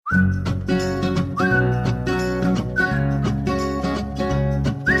You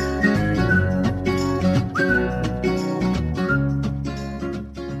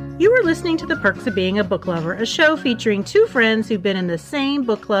are listening to The Perks of Being a Book Lover, a show featuring two friends who've been in the same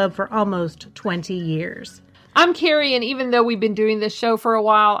book club for almost 20 years. I'm Carrie, and even though we've been doing this show for a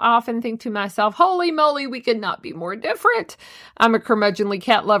while, I often think to myself, holy moly, we could not be more different. I'm a curmudgeonly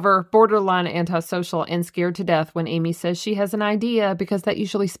cat lover, borderline antisocial, and scared to death when Amy says she has an idea, because that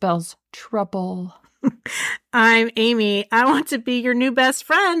usually spells trouble. I'm Amy. I want to be your new best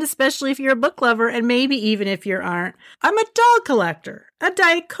friend, especially if you're a book lover, and maybe even if you aren't. I'm a dog collector, a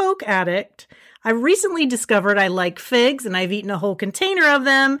Diet Coke addict. I've recently discovered I like figs, and I've eaten a whole container of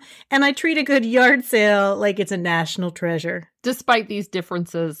them, and I treat a good yard sale like it's a national treasure. Despite these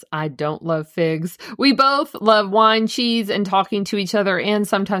differences, I don't love figs. We both love wine, cheese, and talking to each other, and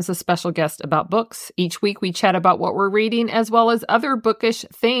sometimes a special guest about books. Each week we chat about what we're reading, as well as other bookish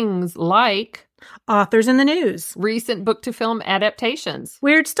things like authors in the news, recent book-to-film adaptations,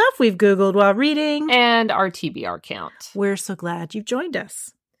 weird stuff we've Googled while reading, and our TBR count. We're so glad you've joined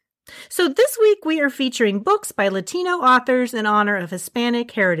us. So this week we are featuring books by Latino authors in honor of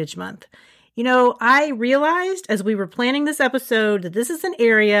Hispanic Heritage Month. You know, I realized as we were planning this episode that this is an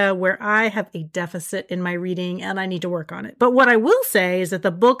area where I have a deficit in my reading and I need to work on it. But what I will say is that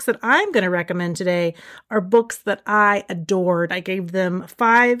the books that I'm going to recommend today are books that I adored. I gave them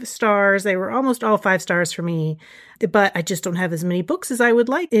 5 stars. They were almost all 5 stars for me, but I just don't have as many books as I would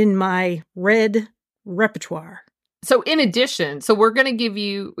like in my read repertoire. So in addition, we're going to give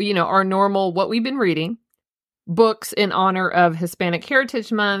you, our normal, what we've been reading, books in honor of Hispanic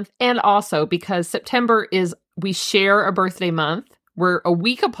Heritage Month, and also because September we share a birthday month. We're a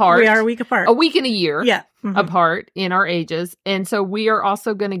week apart. We are a week apart. A week and a year apart in our ages. And so we are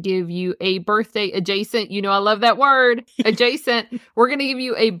also going to give you a birthday adjacent, I love that word, adjacent. We're going to give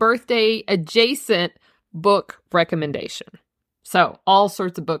you a birthday adjacent book recommendation. So all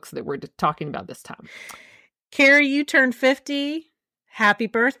sorts of books that we're talking about this time. Carrie, you turned 50. Happy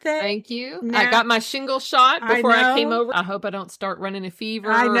birthday. Thank you. I got my shingle shot before I came over. I hope I don't start running a fever.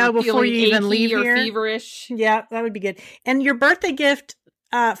 I know, before you even leave here. Or feverish. Yeah, that would be good. And your birthday gift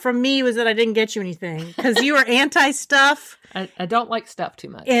from me was that I didn't get you anything because you were anti-stuff. I don't like stuff too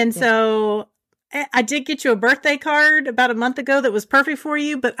much. And so I did get you a birthday card about a month ago that was perfect for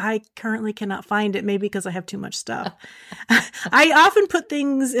you, but I currently cannot find it, maybe because I have too much stuff. I often put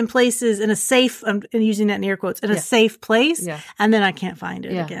things in places in a safe, I'm using that in air quotes, in a safe place, and then I can't find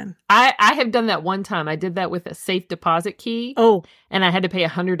it again. I have done that one time. I did that with a safe deposit key. Oh. And I had to pay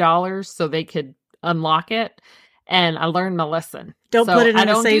 $100 so they could unlock it. And I learned my lesson. Don't put it in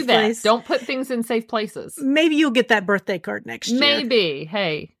a safe place. Don't put things in safe places. Maybe you'll get that birthday card next year. Maybe.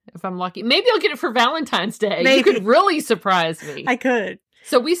 Hey, if I'm lucky. Maybe I'll get it for Valentine's Day. Maybe. You could really surprise me. I could.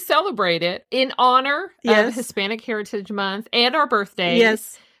 So we celebrate it in honor of Hispanic Heritage Month and our birthday.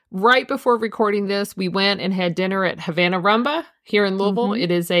 Yes. Right before recording this, we went and had dinner at Havana Rumba here in Louisville. Mm-hmm.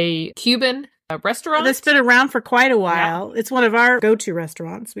 It is a Cuban restaurant. That's been around for quite a while. Yeah. It's one of our go-to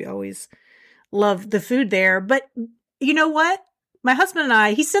restaurants. We always love the food there. But you know what? My husband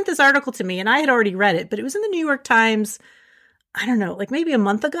and he sent this article to me and I had already read it, but it was in the New York Times, I don't know, like maybe a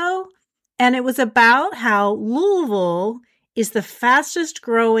month ago. And it was about how Louisville is the fastest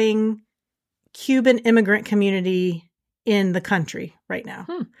growing Cuban immigrant community in the country right now,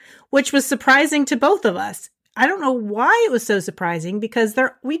 which was surprising to both of us. I don't know why it was so surprising because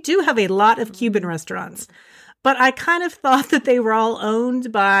we do have a lot of Cuban restaurants, but I kind of thought that they were all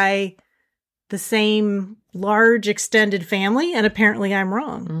owned by the same large extended family, and apparently I'm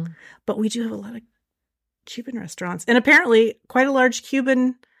wrong. But we do have a lot of Cuban restaurants, and apparently quite a large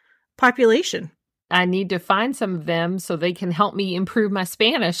Cuban population. I need to find some of them so they can help me improve my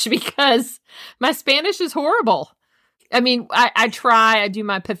Spanish because my Spanish is horrible. I mean, I try, I do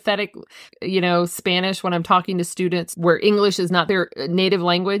my pathetic, Spanish when I'm talking to students where English is not their native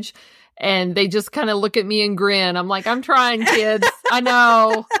language. And they just kind of look at me and grin. I'm like, I'm trying, kids. I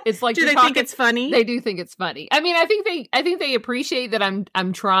know. It's like, do they think it's funny? They do think it's funny. I mean, I think they appreciate that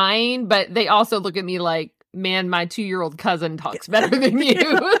I'm trying, but they also look at me like, man, my 2-year-old cousin talks better than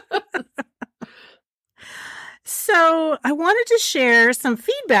you. So I wanted to share some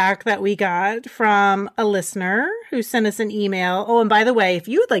feedback that we got from a listener who sent us an email. Oh, and by the way, if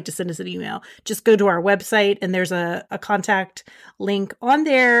you would like to send us an email, just go to our website and there's a contact link on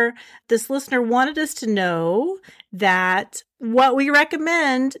there. This listener wanted us to know that what we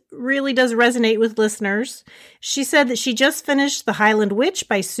recommend really does resonate with listeners. She said that she just finished The Highland Witch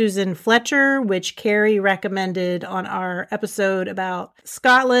by Susan Fletcher, which Carrie recommended on our episode about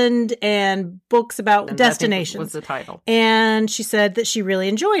Scotland and books about And destinations. was the title. And she said that she really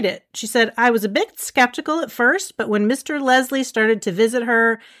enjoyed it. She said, I was a bit skeptical at first, but when Mr. Leslie started to visit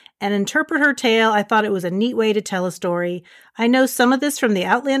her and interpret her tale, I thought it was a neat way to tell a story. I know some of this from the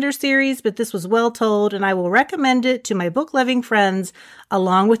Outlander series, but this was well told, and I will recommend it to my book-loving friends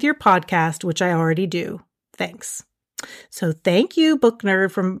along with your podcast, which I already do. Thanks. So thank you, book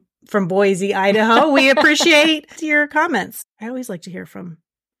nerd from Boise, Idaho. We appreciate your comments. I always like to hear from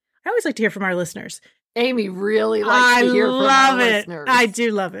our listeners. Amy really likes to hear from our listeners. I do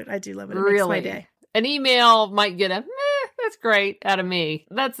love it. It really makes my day. An email might get a that's great out of me.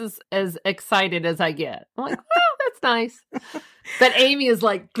 That's as excited as I get. I'm like, oh, that's nice. But Amy is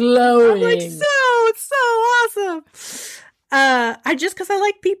like glowing. I'm like, it's so awesome. Because I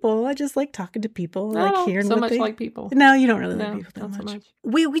like people. I just like talking to people. I like hearing so what much like people. No, you don't really like people that much. So much.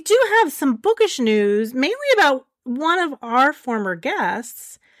 We do have some bookish news, mainly about one of our former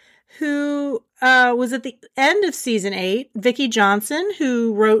guests who was at the end of season 8, Vicki Johnson,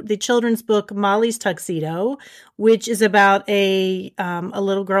 who wrote the children's book Molly's Tuxedo, which is about a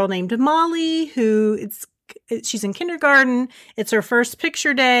little girl named Molly who she's in kindergarten. It's her first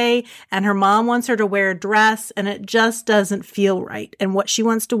picture day, and her mom wants her to wear a dress, and it just doesn't feel right. And what she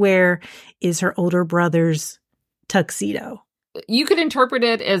wants to wear is her older brother's tuxedo. You could interpret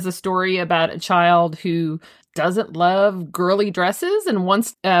it as a story about a child who doesn't love girly dresses and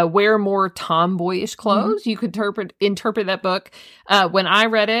wants to wear more tomboyish clothes. Mm-hmm. You could interpret that book. When I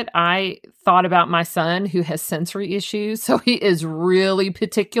read it, I thought about my son who has sensory issues. So he is really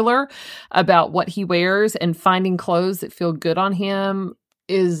particular about what he wears, and finding clothes that feel good on him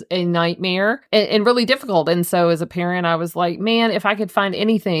is a nightmare and really difficult. And so as a parent, I was like, man, if I could find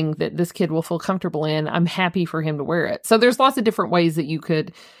anything that this kid will feel comfortable in, I'm happy for him to wear it. So there's lots of different ways that you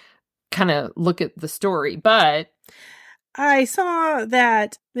could kind of look at the story. But I saw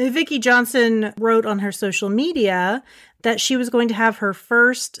that Vicki Johnson wrote on her social media that she was going to have her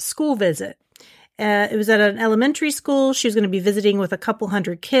first school visit. It was at an elementary school. She was going to be visiting with a couple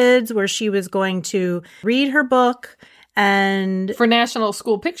hundred kids, where she was going to read her book and for National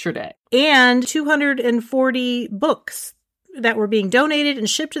School Picture Day, and 240 books that were being donated and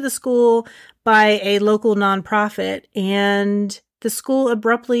shipped to the school by a local nonprofit. And the school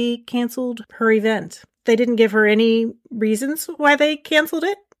abruptly canceled her event. They didn't give her any reasons why they canceled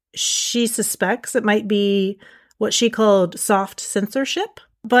it. She suspects it might be what she called soft censorship.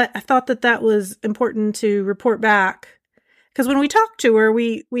 But I thought that was important to report back. Because when we talked to her,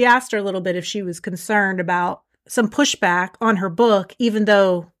 we asked her a little bit if she was concerned about some pushback on her book, even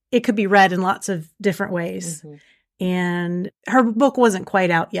though it could be read in lots of different ways. Mm-hmm. And her book wasn't quite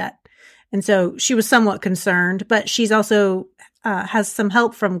out yet. And so she was somewhat concerned, but she's also has some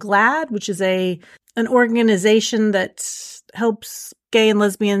help from GLAAD, which is an organization that helps gay and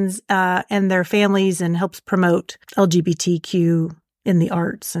lesbians and their families and helps promote LGBTQ in the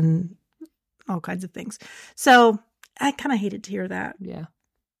arts and all kinds of things. So I kind of hated to hear that. Yeah.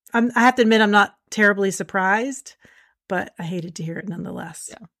 I have to admit, I'm not terribly surprised, but I hated to hear it nonetheless.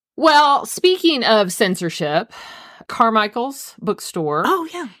 Yeah. Well, speaking of censorship, Carmichael's bookstore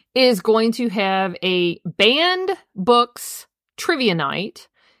is going to have a banned books trivia night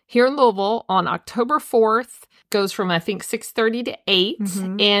here in Louisville on October 4th. Goes from, I think, 6:30 to 8.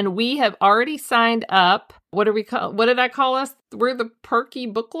 Mm-hmm. And we have already signed up. What did I call us? We're the perky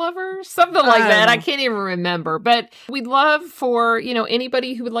book lovers? Something like that. I can't even remember. But we'd love for,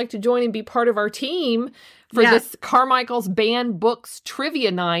 anybody who would like to join and be part of our team for this Carmichael's Banned Books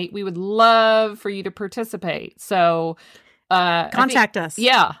Trivia Night. We would love for you to participate. So contact us.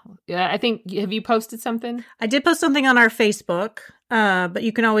 Yeah. I think, have you posted something? I did post something on our Facebook, but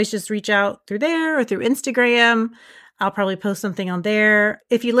you can always just reach out through there or through Instagram. I'll probably post something on there.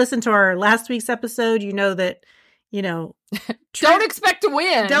 If you listen to our last week's episode, you know that, don't expect to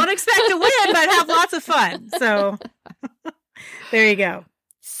win. Don't expect to win, but have lots of fun. So there you go.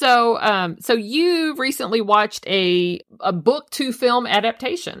 So, so you recently watched a book to film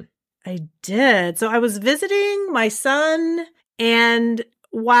adaptation. I did. So I was visiting my son, and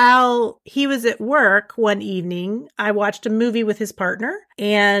while he was at work one evening, I watched a movie with his partner,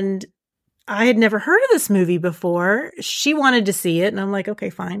 and I had never heard of this movie before. She wanted to see it, and I'm like,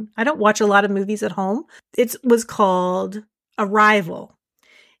 okay, fine. I don't watch a lot of movies at home. It was called Arrival.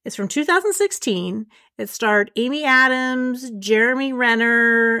 It's from 2016. It starred Amy Adams, Jeremy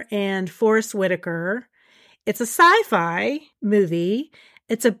Renner, and Forrest Whitaker. It's a sci-fi movie.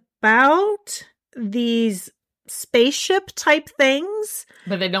 It's about these spaceship type things.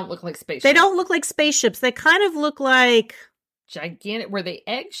 But they don't look like spaceships. They don't look like spaceships. They kind of look like... gigantic. Were they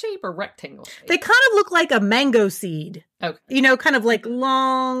egg shape or rectangle shape? They kind of look like a mango seed. Okay. You know, kind of like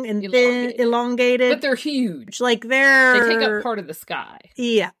long and thin, elongated. But they're huge. Like They take up part of the sky.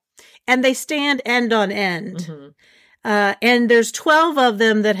 Yeah. And they stand end on end. Mm-hmm. And there's 12 of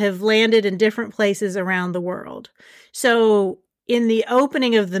them that have landed in different places around the world. So in the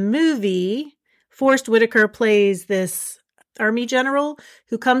opening of the movie, Forrest Whitaker plays this army general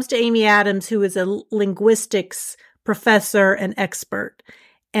who comes to Amy Adams, who is a linguistics professor and expert,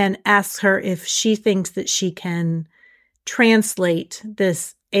 and asks her if she thinks that she can translate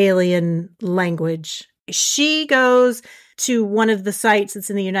this alien language. She goes to one of the sites that's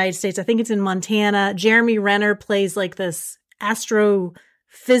in the United States. I think it's in Montana. Jeremy Renner plays like this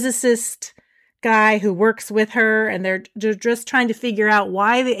astrophysicist guy who works with her, and they're just trying to figure out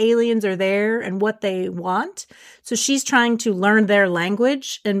why the aliens are there and what they want. So she's trying to learn their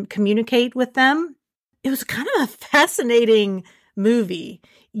language and communicate with them. It was kind of a fascinating movie.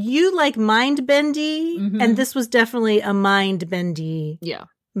 You like mind-bendy, and this was definitely a mind-bendy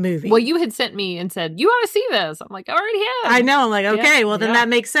movie. Well, you had sent me and said, you ought to see this. I'm like, I already have. I know. I'm like, okay, well, then that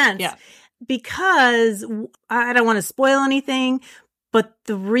makes sense. Yeah. Because I don't want to spoil anything, but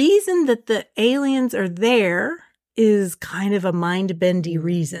the reason that the aliens are there is kind of a mind-bendy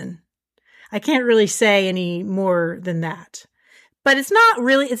reason. I can't really say any more than that. But it's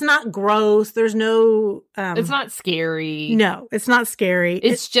not gross. There's no... it's not scary. No, it's not scary.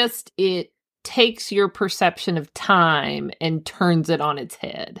 It's just, it takes your perception of time and turns it on its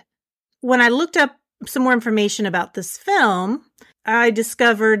head. When I looked up some more information about this film, I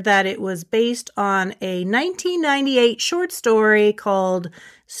discovered that it was based on a 1998 short story called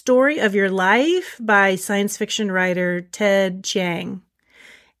Story of Your Life by science fiction writer Ted Chiang.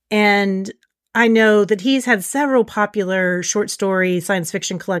 And I know that he's had several popular short story science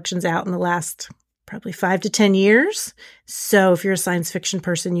fiction collections out in the last probably 5 to 10 years. So if you're a science fiction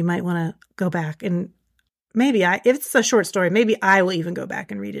person, you might want to go back and if it's a short story, maybe I will even go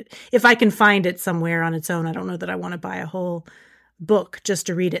back and read it. If I can find it somewhere on its own. I don't know that I want to buy a whole book just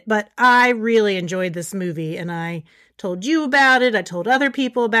to read it. But I really enjoyed this movie, and I told you about it. I told other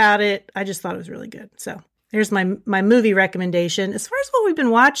people about it. I just thought it was really good. So there's my movie recommendation. As far as what we've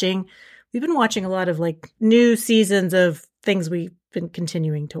been watching a lot of like new seasons of things we've been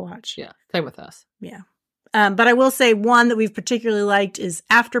continuing to watch. Yeah, same with us. Yeah. But I will say one that we've particularly liked is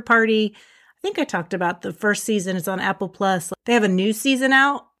After Party. I think I talked about the first season. It's on Apple Plus. They have a new season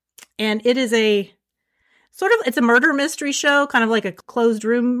out, and it is it's a murder mystery show, kind of like a closed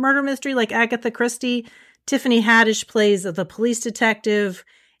room murder mystery, like Agatha Christie. Tiffany Haddish plays the police detective,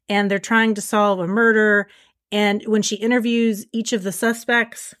 and they're trying to solve a murder. And when she interviews each of the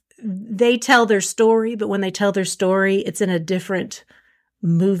suspects, they tell their story, but when they tell their story, it's in a different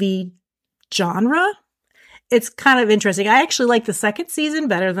movie genre. It's kind of interesting. I actually like the second season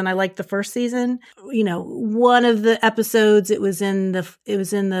better than I liked the first season. You know, one of the episodes, it was in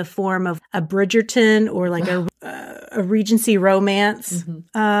the form of a Bridgerton or like a Regency romance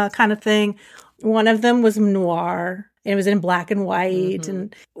kind of thing. One of them was noir, and it was in black and white,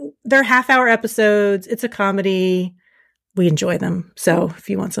 and they're half-hour episodes. It's a comedy. We enjoy them. So if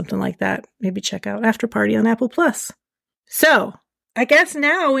you want something like that, maybe check out After Party on Apple Plus. So I guess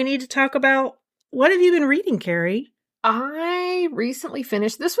now we need to talk about, what have you been reading, Carrie? I recently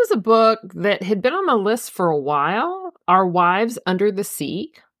finished, this was a book that had been on my list for a while, Our Wives Under the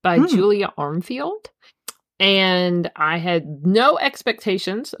Sea by Julia Armfield. And I had no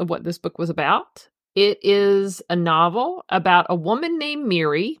expectations of what this book was about. It is a novel about a woman named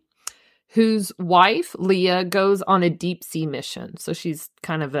Miri, whose wife, Leah, goes on a deep sea mission. So she's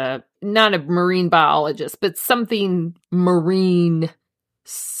kind of not a marine biologist, but something marine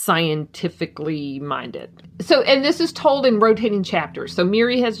scientifically minded. So, and this is told in rotating chapters. So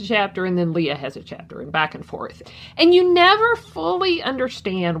Miri has a chapter and then Leah has a chapter, and back and forth. And you never fully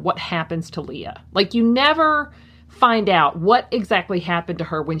understand what happens to Leah. Like, you never find out what exactly happened to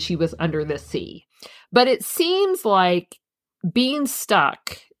her when she was under the sea. But it seems like being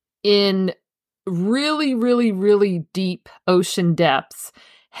stuck in really, really, really deep ocean depths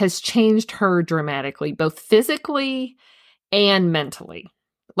has changed her dramatically, both physically and mentally.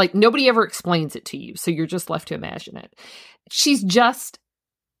 Like, nobody ever explains it to you, so you're just left to imagine it. She's just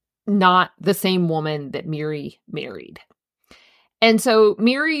not the same woman that Miri married. And so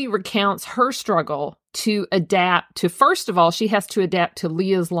Miri recounts her struggle to adapt to, first of all, she has to adapt to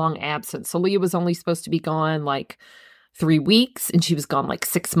Leah's long absence. So Leah was only supposed to be gone like 3 weeks, and she was gone like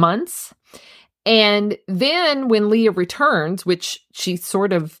 6 months. And then when Leah returns, which she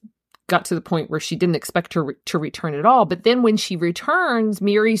sort of got to the point where she didn't expect her to return at all. But then when she returns,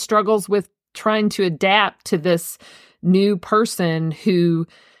 Miri struggles with trying to adapt to this new person who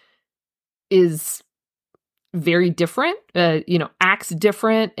is very different, acts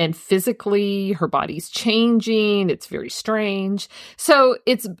different, and physically her body's changing. It's very strange. So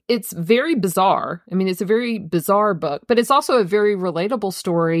it's very bizarre. I mean, it's a very bizarre book, but it's also a very relatable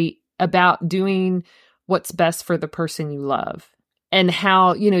story about doing what's best for the person you love, and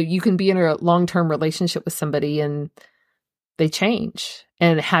how, you can be in a long-term relationship with somebody and they change.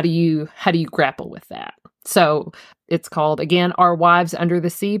 And how do you grapple with that? So it's called, again, Our Wives Under the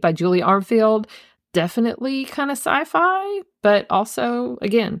Sea by Julie Armfield. Definitely kind of sci-fi, but also,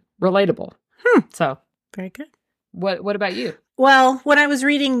 again, relatable. So very good. What about you? Well, when I was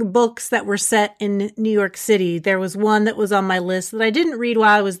reading books that were set in New York City, there was one that was on my list that I didn't read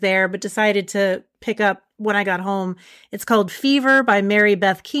while I was there, but decided to pick up when I got home. It's called Fever by Mary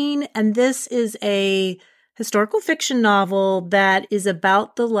Beth Keane, and this is a historical fiction novel that is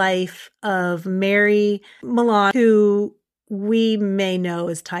about the life of Mary Milan, who we may know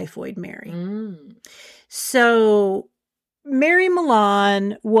as Typhoid Mary. So Mary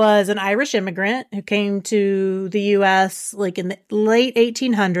Milan was an Irish immigrant who came to the U.S. like in the late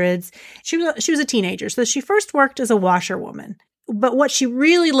 1800s. She was a teenager, so she first worked as a washerwoman. But what she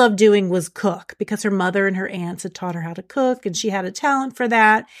really loved doing was cook, because her mother and her aunts had taught her how to cook, and she had a talent for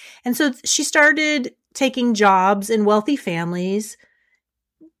that. And so she started taking jobs in wealthy families,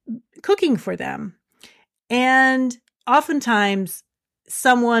 cooking for them. And oftentimes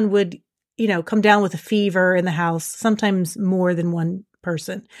someone would, come down with a fever in the house, sometimes more than one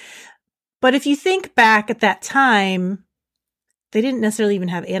person. But if you think back at that time, they didn't necessarily even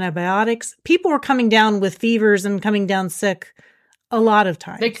have antibiotics. People were coming down with fevers and coming down sick a lot of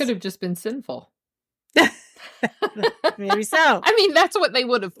times. They could have just been sinful. Maybe so. I mean, that's what they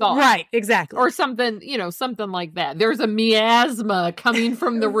would have thought. Right, exactly. Or something, something like that. There's a miasma coming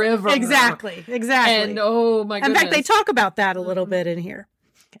from the river. Exactly. And oh my goodness. In fact, they talk about that a little bit in here.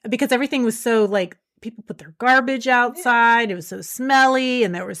 Because everything was so people put their garbage outside. Yeah. It was so smelly,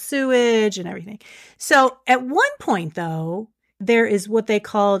 and there was sewage and everything. So at one point, though, there is what they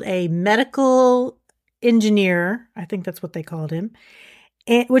called a medical engineer. I think that's what they called him.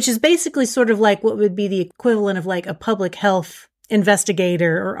 Which is basically sort of like what would be the equivalent of like a public health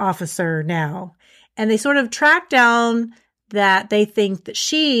investigator or officer now. And they sort of track down that they think that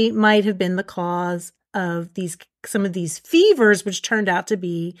she might have been the cause of some of these fevers, which turned out to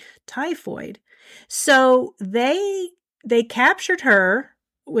be typhoid. So they captured her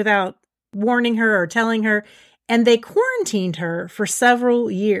without warning her or telling her, and they quarantined her for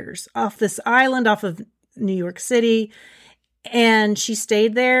several years off this island off of New York City. And she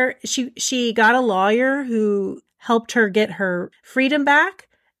stayed there. She got a lawyer who helped her get her freedom back.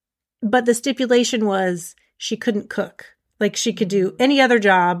 But the stipulation was she couldn't cook. Like, she could do any other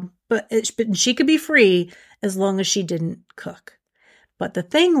job, but she could be free as long as she didn't cook. But the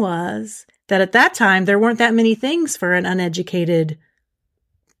thing was that at that time, there weren't that many things for an uneducated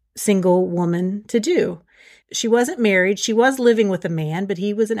single woman to do. She wasn't married. She was living with a man, but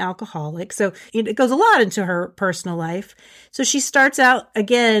he was an alcoholic. So it goes a lot into her personal life. So she starts out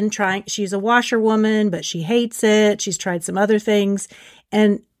again she's a washerwoman, but she hates it. She's tried some other things.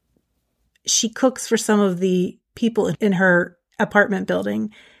 And she cooks for some of the people in her apartment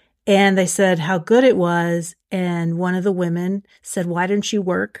building. And they said how good it was. And one of the women said, why don't you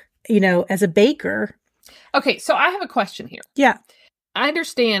work, as a baker? Okay. So I have a question here. Yeah. I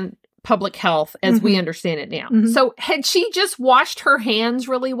understand public health as we understand it now. Mm-hmm. So had she just washed her hands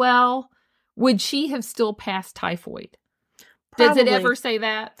really well, would she have still passed typhoid? Probably. Does it ever say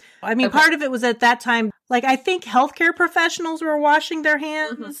that? I mean, part of it was at that time, like, I think healthcare professionals were washing their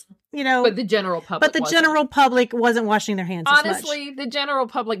hands, But the general public general public wasn't washing their hands Honestly, as much. The general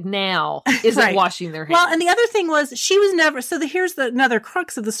public now isn't right. washing their hands. Well, and the other thing was she was never, here's another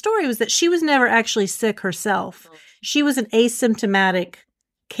crux of the story, was that she was never actually sick herself. Mm-hmm. She was an asymptomatic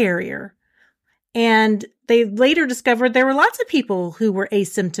carrier. And they later discovered there were lots of people who were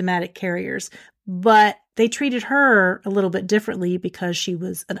asymptomatic carriers, but they treated her a little bit differently because she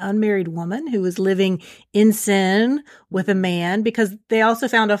was an unmarried woman who was living in sin with a man, because they also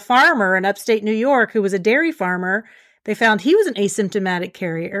found a farmer in upstate New York who was a dairy farmer. They found he was an asymptomatic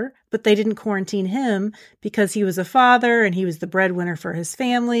carrier, but they didn't quarantine him because he was a father and he was the breadwinner for his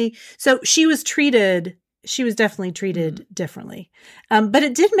family. So she was treated she was definitely treated differently. But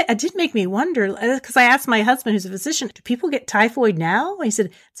it did make me wonder, because I asked my husband, who's a physician, do people get typhoid now? And he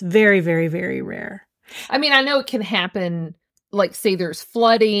said, it's very, very, very rare. I mean, I know it can happen, like say there's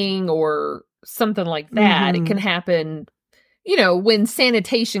flooding or something like that. It can happen, when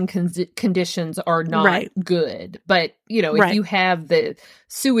sanitation conditions are not good. But, if you have the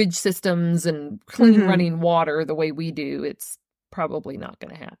sewage systems and clean running water the way we do, it's probably not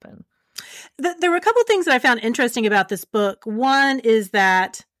going to happen. There were a couple of things that I found interesting about this book. One is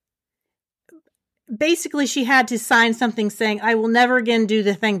that basically she had to sign something saying, I will never again do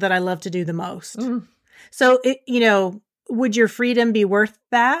the thing that I love to do the most. So, would your freedom be worth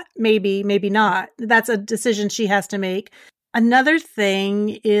that? Maybe, maybe not. That's a decision she has to make. Another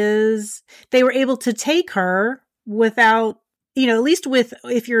thing is they were able to take her without, at least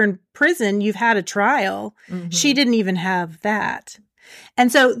if you're in prison, you've had a trial. She didn't even have that.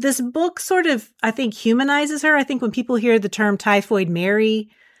 And so this book sort of, I think, humanizes her. I think when people hear the term Typhoid Mary,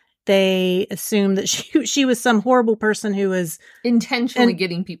 they assume that she was some horrible person who was intentionally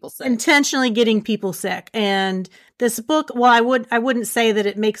getting people sick. And this book, while I wouldn't say that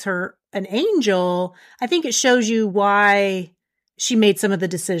it makes her an angel, I think it shows you why she made some of the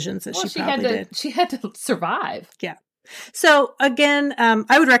decisions that she probably did. She had to survive. Yeah. So again,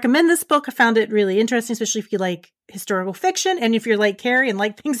 I would recommend this book. I found it really interesting, especially if you like historical fiction and if you're like Carrie and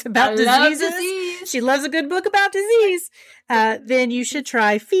like things about diseases. She loves a good book about disease. Then you should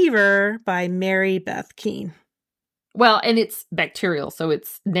try Fever by Mary Beth Keane. Well, and it's bacterial, so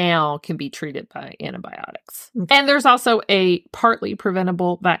it's now can be treated by antibiotics. And there's also a partly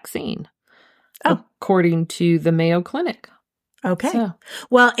preventable vaccine, according to the Mayo Clinic. Okay. So.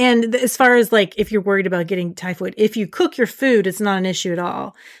 Well, and as far as like, if you're worried about getting typhoid, if you cook your food, it's not an issue at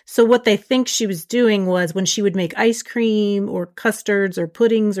all. So what they think she was doing was when she would make ice cream or custards or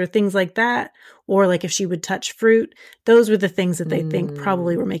puddings or things like that, or like if she would touch fruit, those were the things that they think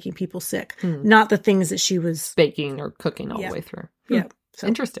probably were making people sick, not the things that she was baking or cooking all the way through. Yeah. So.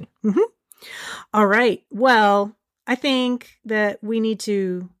 Interesting. All right. Well, I think that we need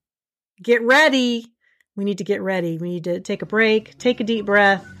to get ready. We need to take a break, take a deep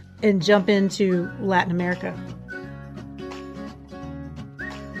breath, and jump into Latin America.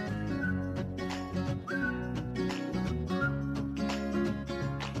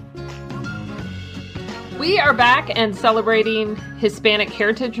 We are back and celebrating Hispanic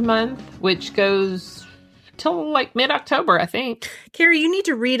Heritage Month, which goes till like mid-October, I think. Carrie, you need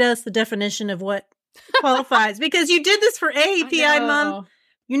to read us the definition of what qualifies, because you did this for AAPI month.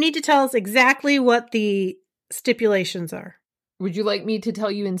 You need to tell us exactly what the stipulations are. Would you like me to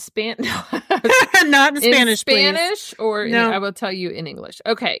tell you in Spanish? Not in Spanish, Spanish, or no. I will tell you in English.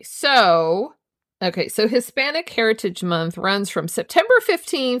 Okay, so Hispanic Heritage Month runs from September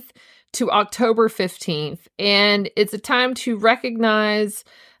 15th to October 15th, and it's a time to recognize,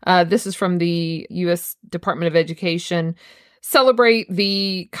 this is from the U.S. Department of Education, celebrate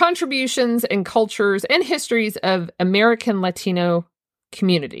the contributions and cultures and histories of American Latino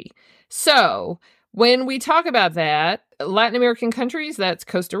community. So when we talk about that, Latin American countries, that's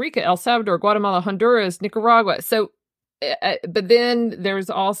Costa Rica, El Salvador, Guatemala, Honduras, Nicaragua. So, but then there's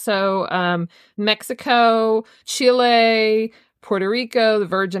also Mexico, Chile, Puerto Rico, the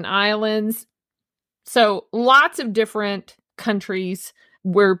Virgin Islands. So lots of different countries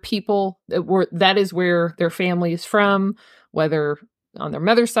where that is where their family is from, whether on their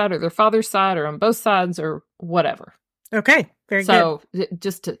mother's side or their father's side or on both sides or whatever. Okay. Very good. So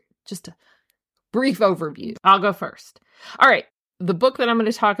just a brief overview. I'll go first. All right. The book that I'm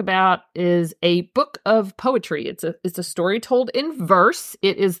going to talk about is a book of poetry. It's a story told in verse.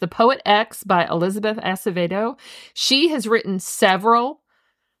 It is The Poet X by Elizabeth Acevedo. She has written several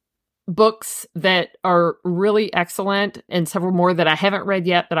books that are really excellent and several more that I haven't read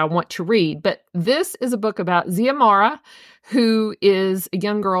yet that I want to read. But this is a book about Xiomara, who is a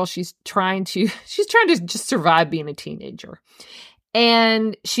young girl. She's trying to just survive being a teenager.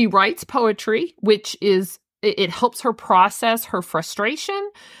 And she writes poetry, which is, it helps her process her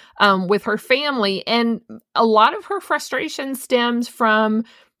frustration with her family. And a lot of her frustration stems from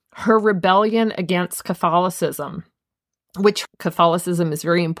her rebellion against Catholicism, which Catholicism is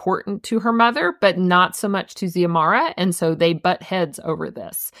very important to her mother, but not so much to Xiomara. And so they butt heads over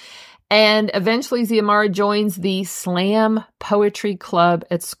this. And eventually Xiomara joins the Slam Poetry Club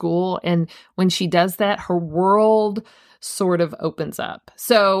at school. And when she does that, her world sort of opens up.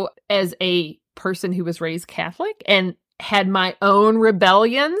 So as a person who was raised Catholic and had my own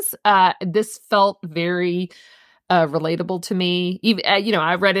rebellions, this felt very relatable to me. Even,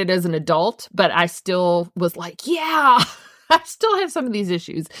 I read it as an adult, but I still was like, yeah, I still have some of these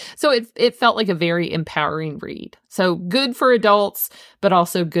issues. So it felt like a very empowering read. So good for adults, but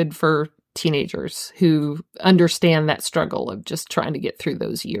also good for teenagers who understand that struggle of just trying to get through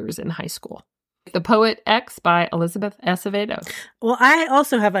those years in high school. The Poet X by Elizabeth Acevedo. Well, I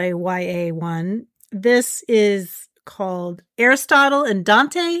also have a YA one. This is called Aristotle and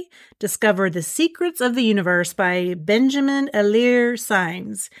Dante Discover the Secrets of the Universe by Benjamin Alir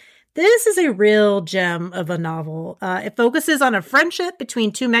Sainz. This is a real gem of a novel. It focuses on a friendship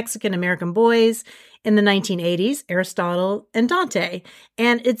between two Mexican-American boys in the 1980s, Aristotle and Dante.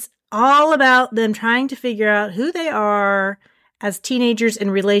 And it's all about them trying to figure out who they are as teenagers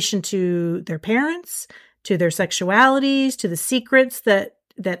in relation to their parents, to their sexualities, to the secrets that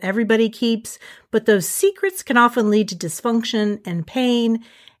everybody keeps. But those secrets can often lead to dysfunction and pain.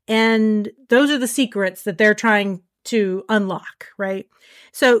 And those are the secrets that they're trying to unlock, right?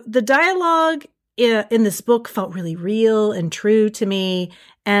 So the dialogue in this book felt really real and true to me.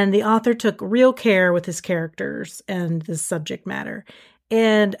 And the author took real care with his characters and the subject matter.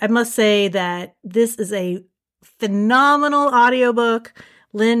 And I must say that this is a phenomenal audiobook.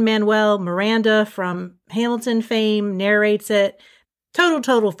 Lin-Manuel Miranda from Hamilton fame narrates it.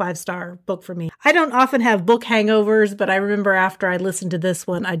 Total 5-star book for me. I don't often have book hangovers, but I remember after I listened to this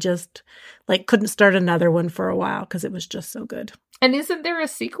one, I just couldn't start another one for a while because it was just so good. And isn't there a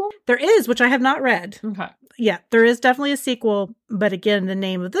sequel? There is, which I have not read. Okay. Yeah, there is definitely a sequel. But again, the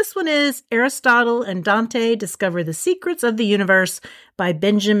name of this one is Aristotle and Dante Discover the Secrets of the Universe by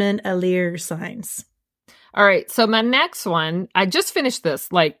Benjamin Alir Sainz. All right. So my next one, I just finished this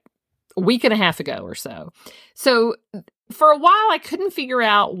a week and a half ago or so. So for a while, I couldn't figure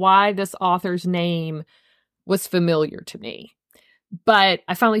out why this author's name was familiar to me. But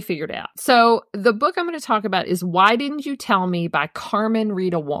I finally figured out. So the book I'm going to talk about is Why Didn't You Tell Me by Carmen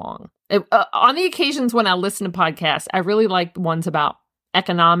Rita Wong. On the occasions when I listen to podcasts, I really like the ones about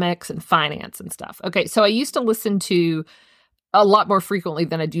economics and finance and stuff. Okay, so I used to listen to a lot more frequently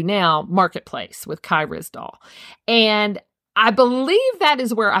than I do now, Marketplace with Kai Risdall. And I believe that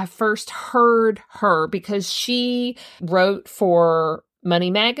is where I first heard her because she wrote for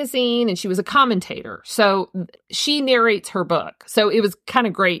Money Magazine and she was a commentator. So she narrates her book. So it was kind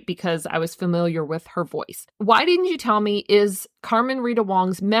of great because I was familiar with her voice. Why Didn't You Tell Me is Carmen Rita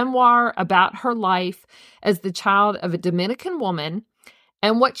Wong's memoir about her life as the child of a Dominican woman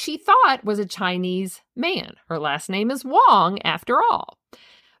and what she thought was a Chinese man. Her last name is Wong, after all.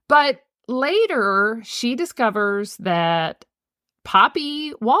 But later, she discovers that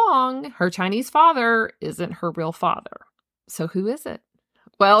Papi Wong, her Chinese father, isn't her real father. So who is it?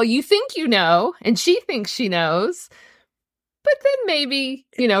 Well, you think you know, and she thinks she knows, but then maybe,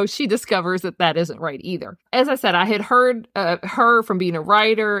 she discovers that isn't right either. As I said, I had heard her from being a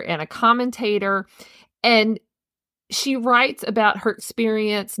writer and a commentator, and she writes about her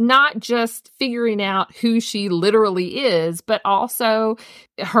experience, not just figuring out who she literally is, but also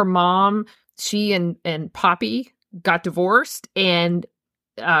her mom. She and Papi got divorced, and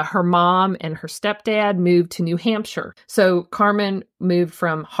her mom and her stepdad moved to New Hampshire. So Carmen moved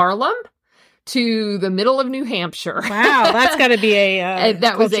from Harlem to the middle of New Hampshire. Wow, that's got to be a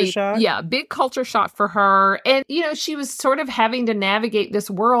that was a shock. Yeah, big culture shock for her. And she was sort of having to navigate this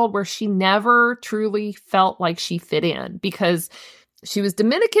world where she never truly felt like she fit in because she was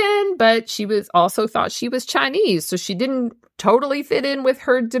Dominican, but she was also thought she was Chinese. So she didn't totally fit in with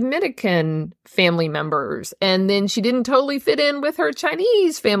her Dominican family members. And then she didn't totally fit in with her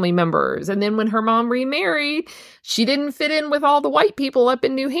Chinese family members. And then when her mom remarried, she didn't fit in with all the white people up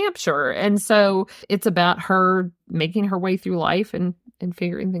in New Hampshire. And so it's about her making her way through life and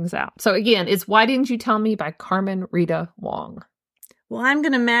figuring things out. So again, it's Why Didn't You Tell Me by Carmen Rita Wong. Well, I'm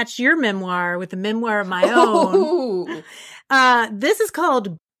going to match your memoir with a memoir of my own. This is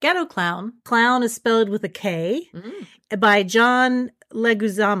called Ghetto Clown. Clown is spelled with a K by John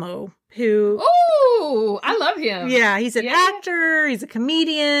Leguizamo, who... Oh, I love him. Yeah, he's an actor. He's a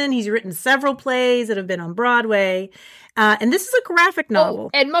comedian. He's written several plays that have been on Broadway. And this is a graphic novel.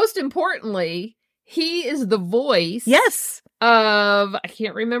 And most importantly, he is the voice... Yes. Of, I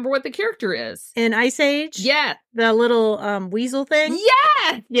can't remember what the character is. In Ice Age? Yeah. The little weasel thing?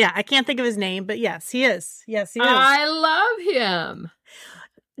 Yeah! Yeah, I can't think of his name, but yes, he is. Yes, he is. I love him.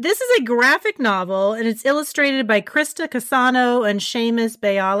 This is a graphic novel, and it's illustrated by Krista Casano and Seamus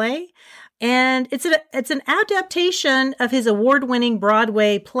Bayale. And it's an adaptation of his award-winning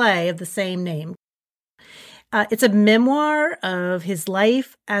Broadway play of the same name. It's a memoir of his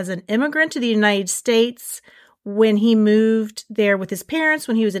life as an immigrant to the United States when he moved there with his parents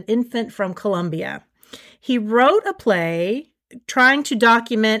when he was an infant from Colombia. He wrote a play trying to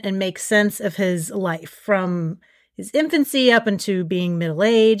document and make sense of his life from his infancy up into being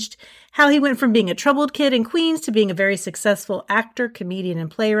middle-aged, how he went from being a troubled kid in Queens to being a very successful actor, comedian, and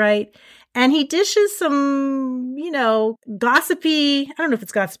playwright. And he dishes some, gossipy, I don't know if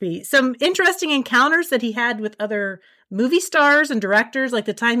it's gossipy, some interesting encounters that he had with other movie stars and directors, like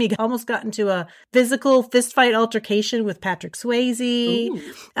the time he almost got into a physical fistfight altercation with Patrick Swayze.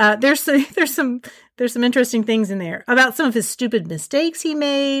 There's some interesting things in there about some of his stupid mistakes he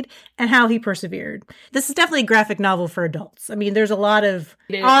made and how he persevered. This is definitely a graphic novel for adults. I mean, there's a lot of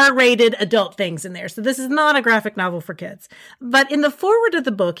R-rated adult things in there. So this is not a graphic novel for kids. But in the foreword of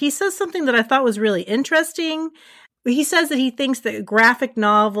the book, he says something that I thought was really interesting. He says that he thinks that graphic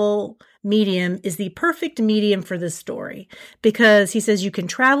novel medium is the perfect medium for this story because he says you can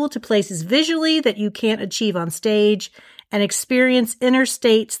travel to places visually that you can't achieve on stage and experience inner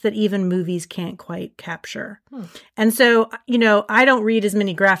states that even movies can't quite capture. And so, I don't read as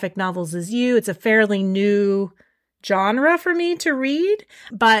many graphic novels as you. It's a fairly new genre for me to read,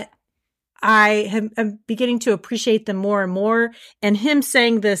 but I'm beginning to appreciate them more and more. And him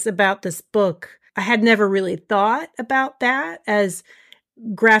saying this about this book, I had never really thought about that as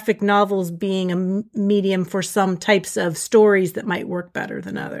graphic novels being a medium for some types of stories that might work better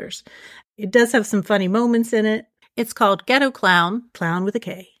than others. It does have some funny moments in it. It's called Ghetto Clown, Clown with a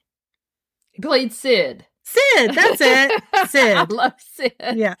K. He played Sid. Sid, that's it. Sid. I love Sid.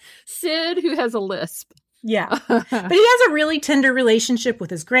 Yeah. Sid who has a lisp. Yeah. But he has a really tender relationship with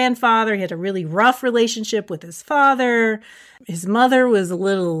his grandfather. He had a really rough relationship with his father. His mother was a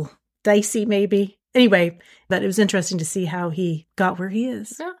little dicey, maybe. Anyway, but it was interesting to see how he got where he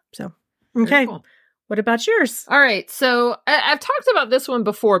is. Yeah. So, okay. Cool. What about yours? All right. So I've talked about this one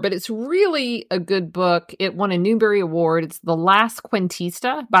before, but it's really a good book. It won a Newbery Award. It's The Last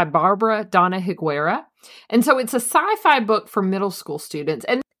Cuentista by Barbara Donna Higuera. And so it's a sci-fi book for middle school students.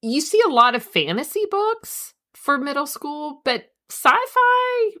 And you see a lot of fantasy books for middle school, but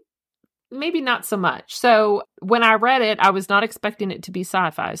sci-fi, maybe not so much. So when I read it, I was not expecting it to be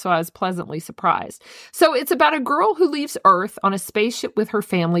sci-fi, so I was pleasantly surprised. So it's about a girl who leaves Earth on a spaceship with her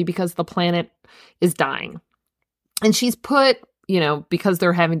family because the planet is dying. And she's put, because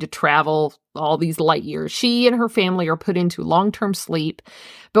they're having to travel all these light years, she and her family are put into long-term sleep.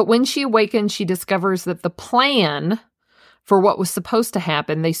 But when she awakens, she discovers that the plan for what was supposed to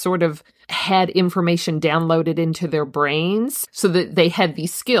happen, they sort of had information downloaded into their brains so that they had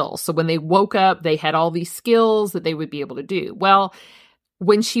these skills. So when they woke up, they had all these skills that they would be able to do. Well,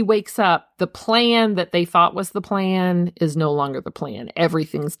 when she wakes up, the plan that they thought was the plan is no longer the plan.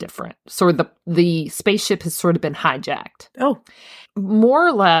 Everything's different. So the spaceship has sort of been hijacked. Oh. More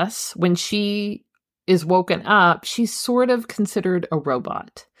or less, when she is woken up, she's sort of considered a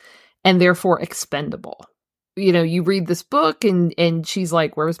robot and therefore expendable. You read this book and she's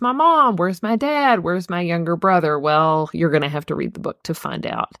like, where's my mom? Where's my dad? Where's my younger brother? Well, you're going to have to read the book to find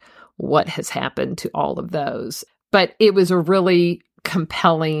out what has happened to all of those. But it was a really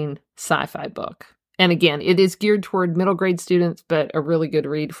compelling sci-fi book. And again, it is geared toward middle grade students, but a really good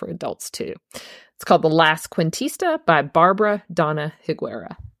read for adults too. It's called The Last Cuentista by Barbara Donna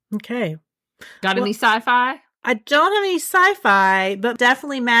Higuera. Okay. Got any sci-fi? I don't have any sci-fi, but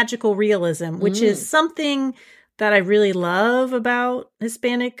definitely magical realism, which is something that I really love about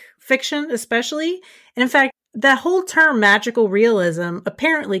Hispanic fiction, especially. And in fact, the whole term magical realism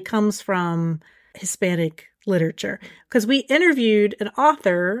apparently comes from Hispanic literature, because we interviewed an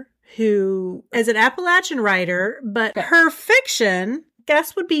author who is an Appalachian writer, but her fiction, I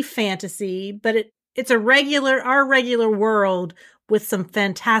guess, would be fantasy, but it's our regular world with some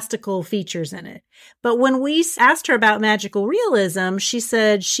fantastical features in it. But when we asked her about magical realism, she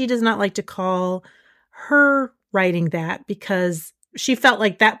said she does not like to call her writing that because she felt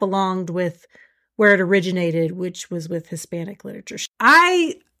like that belonged with where it originated, which was with Hispanic literature.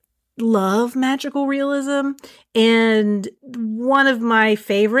 I love magical realism, and one of my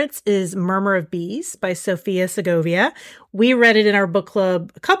favorites is Murmur of Bees by Sofia Segovia. We read it in our book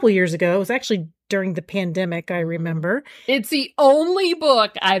club a couple years ago. It was actually during the pandemic, I remember. It's the only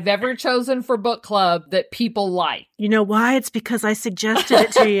book I've ever chosen for book club that people like. You know why? It's because I suggested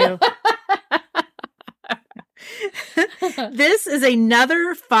it to you. This is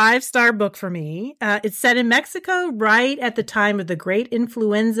another 5-star book for me. It's set in Mexico right at the time of the Great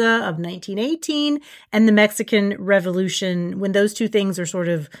Influenza of 1918 and the Mexican Revolution, when those two things are sort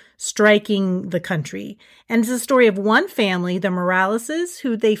of striking the country. And it's a story of one family, the Moraleses,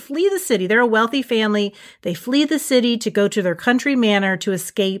 who they flee the city. They're a wealthy family. They flee the city to go to their country manor to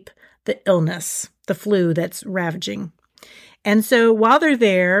escape the illness, the flu that's ravaging. And so while they're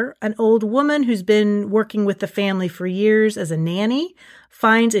there, an old woman who's been working with the family for years as a nanny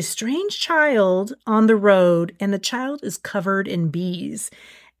finds a strange child on the road, and the child is covered in bees.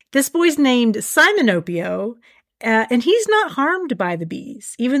 This boy's named Simonopio, and he's not harmed by the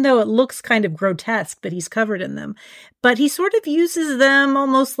bees, even though it looks kind of grotesque that he's covered in them. But he sort of uses them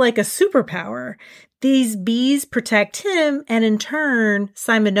almost like a superpower. These bees protect him, and in turn,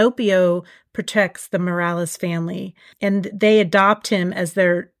 Simonopio protects the Morales family, and they adopt him as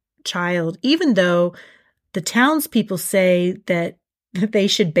their child, even though the townspeople say that they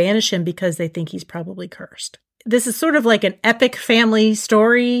should banish him because they think he's probably cursed. This is sort of like an epic family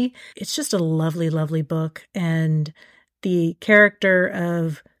story. It's just a lovely, lovely book. And the character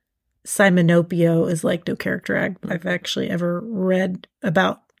of Simonopio is like no character I've actually ever read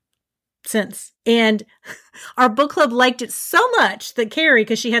about since. And our book club liked it so much that Carrie,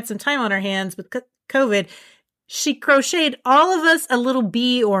 because she had some time on her hands with COVID, she crocheted all of us a little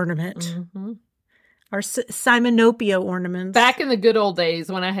bee ornament. Mm-hmm. Our Simonopio ornaments. Back in the good old days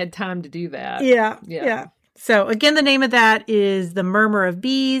when I had time to do that. Yeah. So again, the name of that is The Murmur of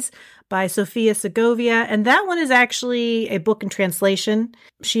Bees by Sofia Segovia. And that one is actually a book in translation.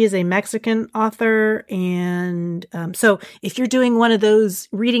 She is a Mexican author. And so if you're doing one of those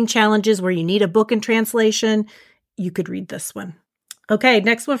reading challenges where you need a book in translation, you could read this one. Okay,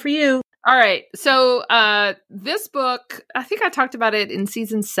 next one for you. All right. So this book, I think I talked about it in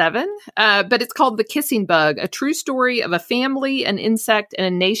season 7, but it's called The Kissing Bug, A True Story of a Family, an Insect, and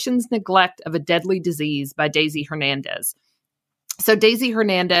a Nation's Neglect of a Deadly Disease by Daisy Hernandez. So Daisy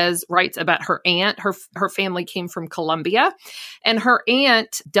Hernandez writes about her aunt. Her family came from Colombia, and her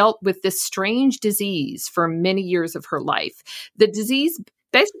aunt dealt with this strange disease for many years of her life. The disease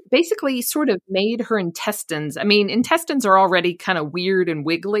basically sort of made her intestines. I mean, intestines are already kind of weird and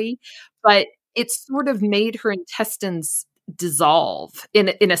wiggly, but it sort of made her intestines dissolve in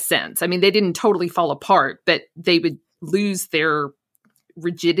a sense. I mean, they didn't totally fall apart, but they would lose their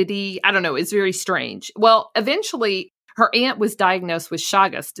rigidity. I don't know. It's very strange. Well, eventually, her aunt was diagnosed with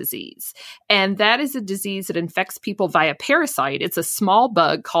Chagas disease, and that is a disease that infects people via parasite. It's a small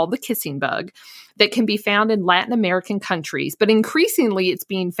bug called the kissing bug that can be found in Latin American countries, but increasingly it's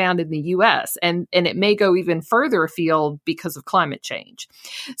being found in the U.S., and it may go even further afield because of climate change.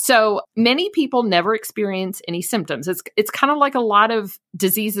 So many people never experience any symptoms. It's kind of like a lot of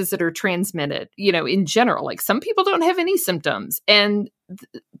diseases that are transmitted, in general. Like some people don't have any symptoms, and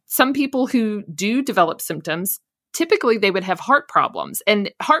some people who do develop symptoms, typically they would have heart problems,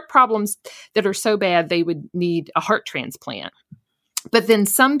 and heart problems that are so bad they would need a heart transplant. But then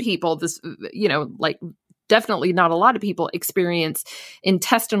some people, definitely not a lot of people, experience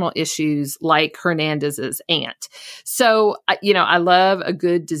intestinal issues like Hernandez's aunt. So, I love a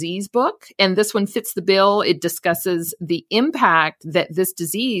good disease book, and this one fits the bill. It discusses the impact that this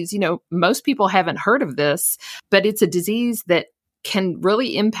disease, most people haven't heard of this, but it's a disease that can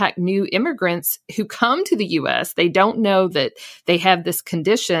really impact new immigrants who come to the U.S. They don't know that they have this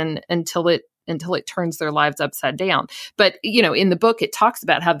condition until it turns their lives upside down. But, in the book, it talks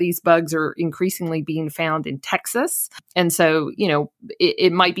about how these bugs are increasingly being found in Texas. And so,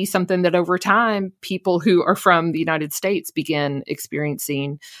 it might be something that over time, people who are from the United States begin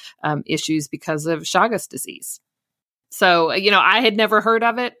experiencing issues because of Chagas disease. So, I had never heard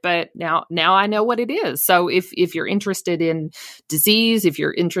of it, but now I know what it is. So if you're interested in disease, if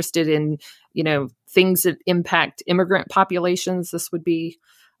you're interested in, things that impact immigrant populations, this would be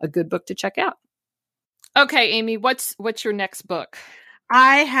a good book to check out. Okay, Amy, what's your next book?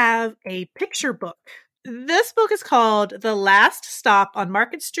 I have a picture book. This book is called The Last Stop on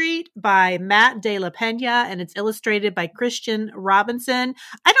Market Street by Matt de la Pena, and it's illustrated by Christian Robinson.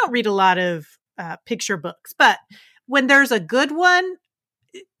 I don't read a lot of picture books, but when there's a good one,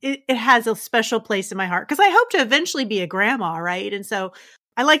 it has a special place in my heart because I hope to eventually be a grandma, right? And so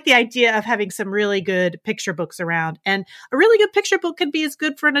I like the idea of having some really good picture books around. And a really good picture book can be as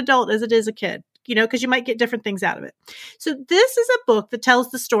good for an adult as it is a kid, because you might get different things out of it. So this is a book that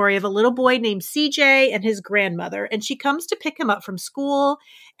tells the story of a little boy named CJ and his grandmother. And she comes to pick him up from school,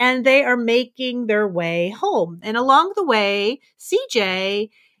 and they are making their way home. And along the way, CJ,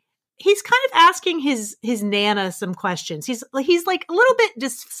 he's kind of asking his Nana some questions. He's like a little bit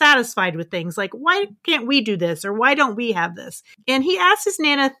dissatisfied with things like, why can't we do this? Or why don't we have this? And he asks his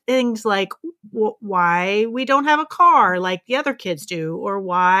Nana things like why we don't have a car like the other kids do, or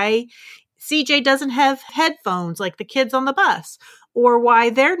why CJ doesn't have headphones like the kids on the bus, or why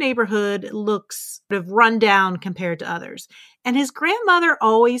their neighborhood looks sort of run down compared to others. And his grandmother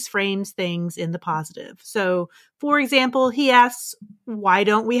always frames things in the positive. So, for example, he asks, why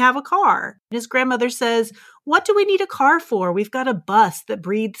don't we have a car? And his grandmother says, what do we need a car for? We've got a bus that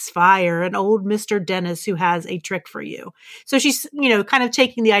breathes fire, and old Mr. Dennis who has a trick for you. So she's, kind of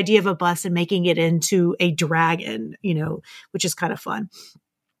taking the idea of a bus and making it into a dragon, which is kind of fun.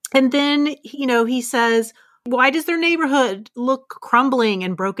 And then, he says, why does their neighborhood look crumbling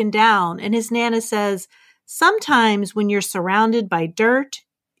and broken down? And his Nana says, sometimes when you're surrounded by dirt,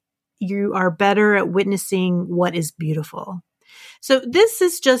 you are better at witnessing what is beautiful. So this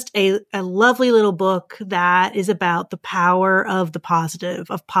is just a lovely little book that is about the power of the positive,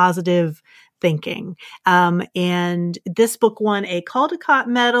 of positive thinking. And this book won a Caldecott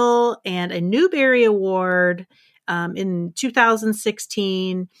Medal and a Newbery Award in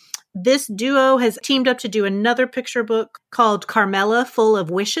 2016. This duo has teamed up to do another picture book called Carmela Full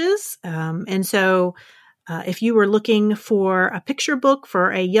of Wishes. And so if you were looking for a picture book for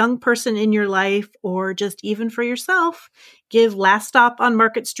a young person in your life, or just even for yourself, give Last Stop on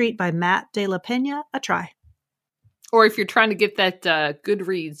Market Street by Matt de la Pena a try. Or if you're trying to get that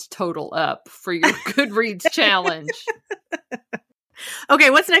Goodreads total up for your Goodreads challenge. Okay,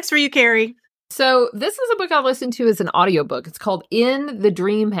 what's next for you, Carrie? So this is a book I listened to as an audiobook. It's called In the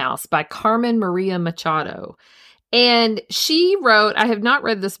Dream House by Carmen Maria Machado. And she wrote, I have not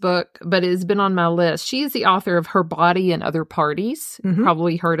read this book, but it has been on my list. She is the author of Her Body and Other Parties. Mm-hmm.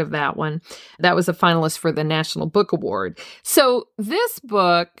 Probably heard of that one. That was a finalist for the National Book Award. So this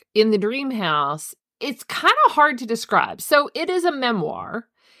book, In the Dream House, it's kind of hard to describe. So it is a memoir.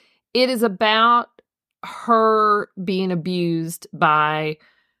 It is about her being abused by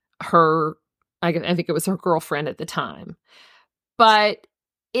her, I think it was her girlfriend at the time. But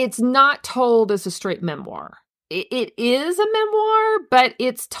it's not told as a straight memoir. It is a memoir, but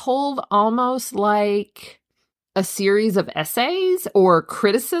it's told almost like a series of essays or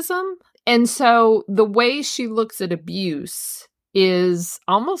criticism. And so the way she looks at abuse is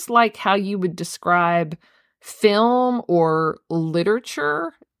almost like how you would describe film or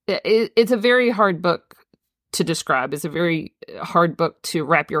literature. It's a very hard book to describe. It's a very hard book to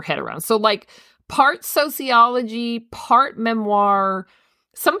wrap your head around. So like part sociology, part memoir.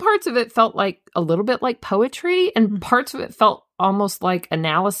 Some parts of it felt like a little bit like poetry, and parts of it felt almost like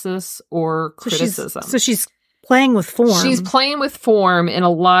analysis or criticism. So she's playing with form. She's playing with form in a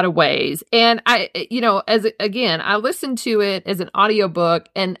lot of ways. And I listened to it as an audiobook,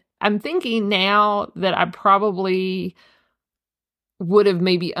 and I'm thinking now that I probably would have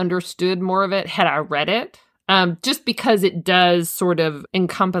maybe understood more of it had I read it. Just because it does sort of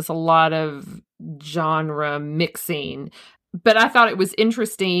encompass a lot of genre mixing. But I thought it was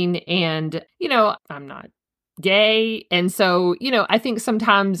interesting, and, I'm not gay. And so, I think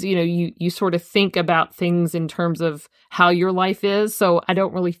sometimes, you sort of think about things in terms of how your life is. So I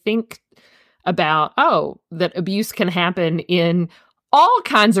don't really think about, that abuse can happen in all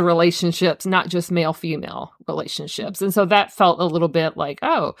kinds of relationships, not just male-female relationships. And so that felt a little bit like,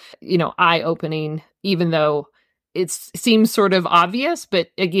 eye-opening, even though it seems sort of obvious, but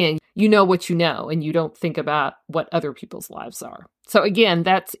again, you know what you know, and you don't think about what other people's lives are. So again,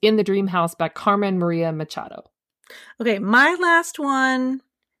 that's In the Dream House by Carmen Maria Machado. Okay, my last one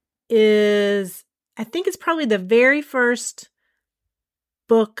is, I think it's probably the very first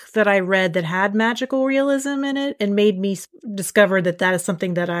book that I read that had magical realism in it and made me discover that is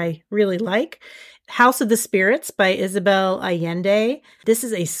something that I really like. House of the Spirits by Isabel Allende. This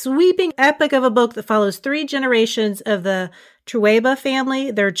is a sweeping epic of a book that follows 3 generations of the Trueba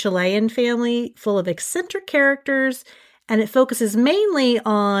family, their Chilean family, full of eccentric characters, and it focuses mainly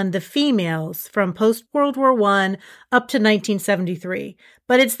on the females from post-World War I up to 1973.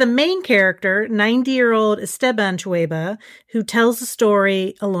 But it's the main character, 90-year-old Esteban Trueba, who tells the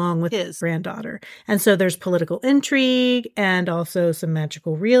story along with his granddaughter. And so there's political intrigue and also some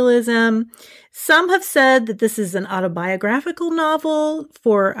magical realism. Some have said that this is an autobiographical novel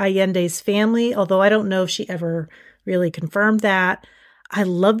for Allende's family, although I don't know if she ever really confirmed that. I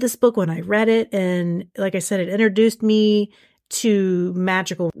loved this book when I read it. And like I said, it introduced me to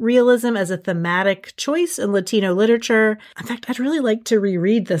magical realism as a thematic choice in Latino literature. In fact, I'd really like to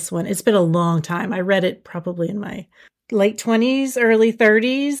reread this one. It's been a long time. I read it probably in my late 20s, early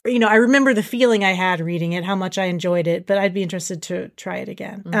 30s. I remember the feeling I had reading it, how much I enjoyed it, but I'd be interested to try it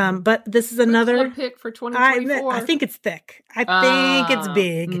again. Mm-hmm. But this is another pick for 2024. I think it's thick. I think it's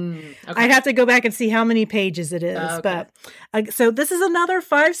big. Okay. I'd have to go back and see how many pages it is. Okay. But so this is another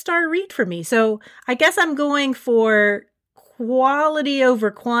 5-star read for me. So I guess I'm going for quality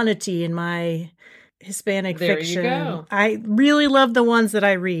over quantity in my Hispanic fiction. You go. I really love the ones that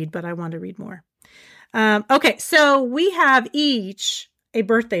I read, but I want to read more. Okay, so we have each a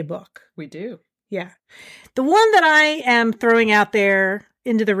birthday book. We do. Yeah. The one that I am throwing out there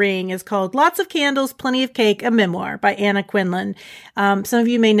into the ring is called Lots of Candles, Plenty of Cake, a memoir by Anna Quindlen. Some of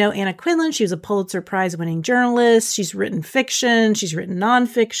you may know Anna Quindlen. She was a Pulitzer Prize winning journalist. She's written fiction. She's written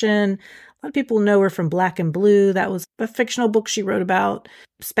nonfiction. A lot of people know her from Black and Blue. That was a fictional book she wrote about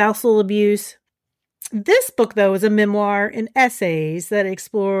spousal abuse. This book, though, is a memoir in essays that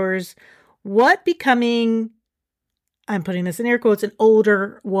explores what becoming, I'm putting this in air quotes, an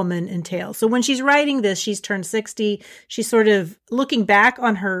older woman entails. So when she's writing this, she's turned 60. She's sort of looking back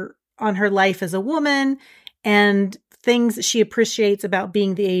on her life as a woman and things that she appreciates about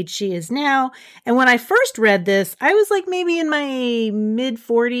being the age she is now. And when I first read this, I was like maybe in my mid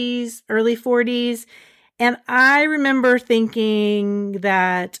 40s, early 40s. And I remember thinking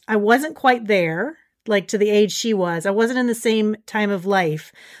that I wasn't quite there, like to the age she was. I wasn't in the same time of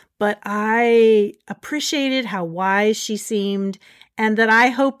life, but I appreciated how wise she seemed, and that I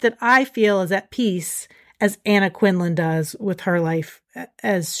hope that I feel as at peace as Anna Quindlen does with her life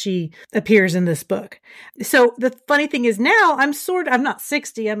as she appears in this book. So the funny thing is now I'm not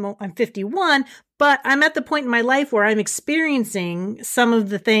 60, I'm 51, but I'm at the point in my life where I'm experiencing some of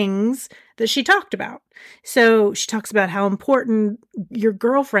the things that she talked about. So she talks about how important your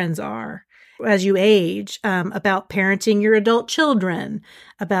girlfriends are as you age, about parenting your adult children,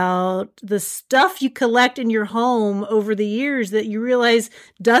 about the stuff you collect in your home over the years that you realize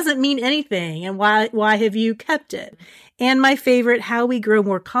doesn't mean anything, and why have you kept it? And my favorite, how we grow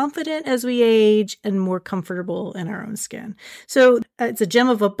more confident as we age and more comfortable in our own skin. So it's a gem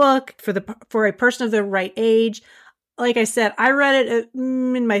of a book for a person of the right age. Like I said, I read it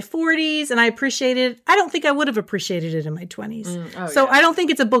in my 40s and I appreciated it. I don't think I would have appreciated it in my 20s. So yeah. I don't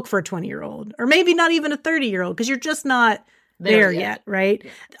think it's a book for a 20-year-old or maybe not even a 30-year-old because you're just not there yet, right?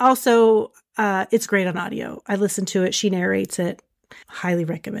 Yeah. Also, it's great on audio. I listened to it. She narrates it. Highly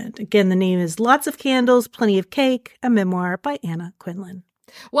recommend. Again, the name is Lots of Candles, Plenty of Cake, a memoir by Anna Quindlen.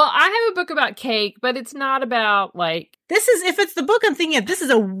 Well, I have a book about cake, but it's not about like... if it's the book I'm thinking of, this is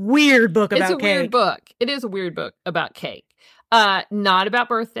a weird book about cake. It's a weird book. It is a weird book about cake. Not about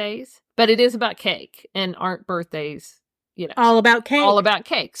birthdays, but it is about cake. And aren't birthdays, all about cake? All about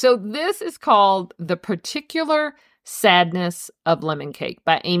cake. So this is called The Particular Sadness of Lemon Cake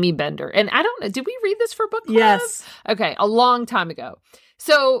by Amy Bender. And I don't know, did we read this for book club? Yes. Okay, a long time ago.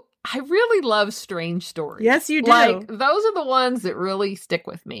 So I really love strange stories. Yes, you do. Like, those are the ones that really stick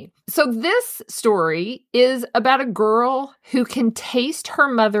with me. So this story is about a girl who can taste her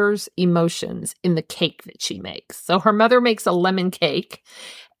mother's emotions in the cake that she makes. So her mother makes a lemon cake,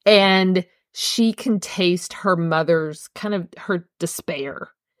 and she can taste her mother's her despair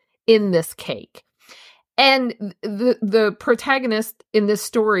in this cake. And the protagonist in this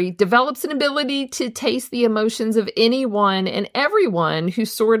story develops an ability to taste the emotions of anyone and everyone who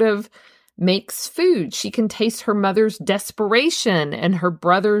sort of makes food. She can taste her mother's desperation and her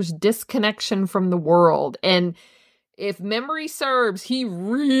brother's disconnection from the world. And if memory serves, he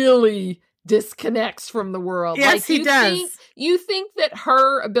really disconnects from the world. Yes, he does. You think that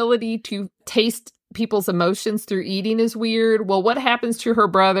her ability to taste people's emotions through eating is weird. Well, what happens to her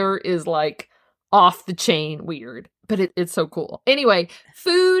brother is like off the chain weird, but it's so cool. Anyway,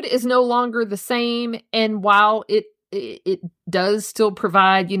 food is no longer the same. And while it does still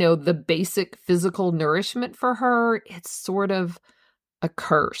provide, the basic physical nourishment for her, it's sort of a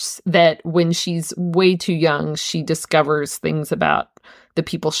curse that when she's way too young, she discovers things about the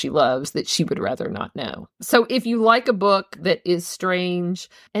people she loves that she would rather not know. So if you like a book that is strange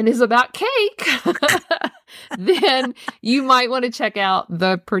and is about cake, then you might want to check out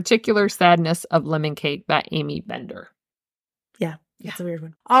The Particular Sadness of Lemon Cake by Amy Bender. Yeah, it's a weird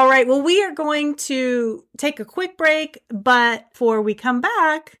one. All right, well, we are going to take a quick break, but before we come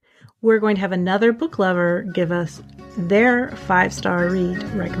back, we're going to have another book lover give us their 5-star read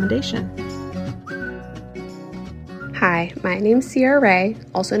recommendation. Hi, my name's Sierra Ray,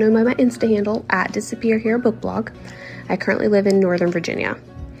 also known by my Insta handle @DisappearHereBookblog. I currently live in Northern Virginia.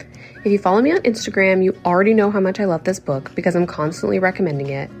 If you follow me on Instagram, you already know how much I love this book because I'm constantly recommending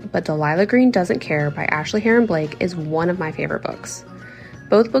it, but Delilah Green Doesn't Care by Ashley Heron Blake is one of my favorite books.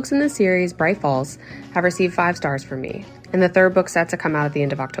 Both books in the series, Bright Falls, have received 5 stars from me, and the third book set to come out at the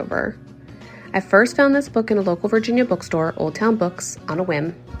end of October. I first found this book in a local Virginia bookstore, Old Town Books, on a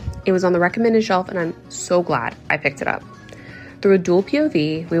whim. It was on the recommended shelf, and I'm so glad I picked it up. Through a dual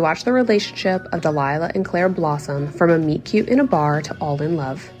POV, we watch the relationship of Delilah and Claire blossom from a meet cute in a bar to all in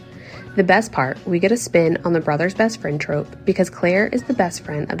love. The best part, we get a spin on the brother's best friend trope because Claire is the best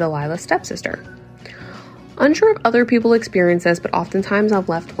friend of Delilah's stepsister. Unsure if other people experience this, but oftentimes I'm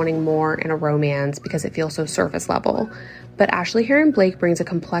left wanting more in a romance because it feels so surface level. But Ashley Heron Blake brings a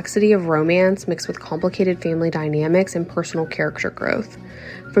complexity of romance mixed with complicated family dynamics and personal character growth.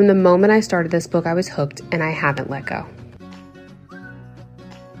 From the moment I started this book, I was hooked, and I haven't let go.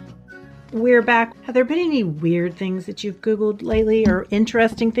 We're back. Have there been any weird things that you've Googled lately or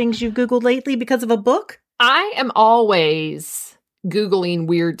interesting things you've Googled lately because of a book? I am always Googling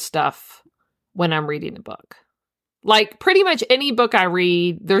weird stuff when I'm reading a book. Like pretty much any book I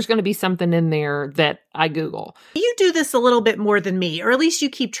read, there's going to be something in there that I Google. You do this a little bit more than me, or at least you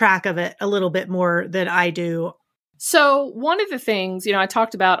keep track of it a little bit more than I do. So one of the things, I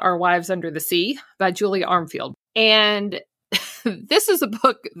talked about Our Wives Under the Sea by Julia Armfield. And this is a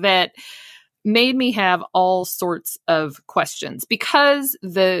book that made me have all sorts of questions because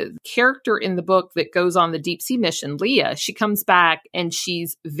the character in the book that goes on the deep sea mission, Leah, she comes back and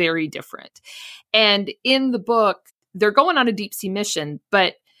she's very different. And in the book, they're going on a deep sea mission,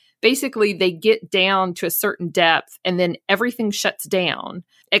 but basically they get down to a certain depth and then everything shuts down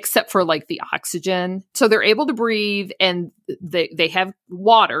except for like the oxygen. So they're able to breathe and they have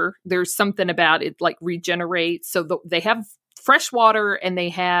water. There's something about it like regenerates. So they have fresh water and they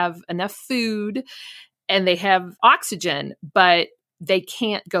have enough food and they have oxygen, but they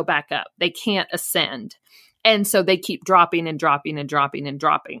can't go back up. They can't ascend. And so they keep dropping and dropping and dropping and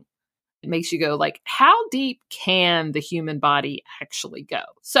dropping. It makes you go like, how deep can the human body actually go?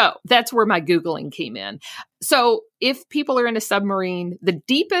 So that's where my Googling came in. So if people are in a submarine, the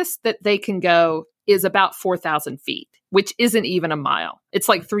deepest that they can go is about 4,000 feet, which isn't even a mile. It's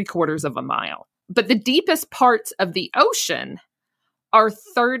like 3/4 of a mile. But the deepest parts of the ocean are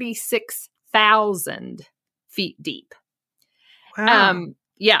 36,000 feet deep. Wow.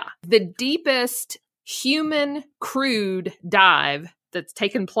 Yeah. The deepest human crewed dive that's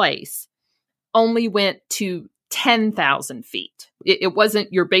taken place only went to 10,000 feet. It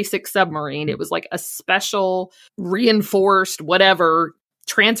wasn't your basic submarine. It was like a special reinforced whatever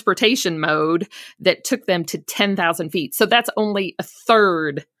transportation mode that took them to 10,000 feet. So that's only a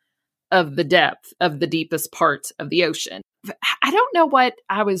third of the depth of the deepest parts of the ocean. I don't know what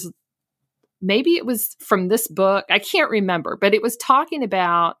maybe it was from this book. I can't remember, but it was talking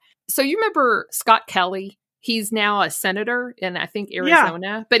about, so you remember Scott Kelly? He's now a senator in, I think,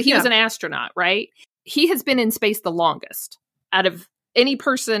 Arizona, but he was an astronaut, right? He has been in space the longest out of any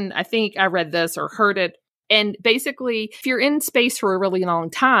person. I think I read this or heard it. And basically, if you're in space for a really long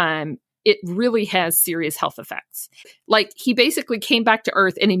time, it really has serious health effects. Like he basically came back to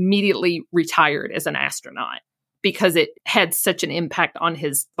Earth and immediately retired as an astronaut because it had such an impact on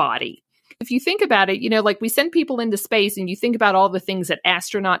his body. If you think about it, like we send people into space and you think about all the things that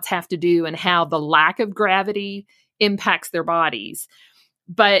astronauts have to do and how the lack of gravity impacts their bodies.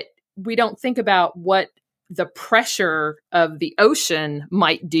 But we don't think about what the pressure of the ocean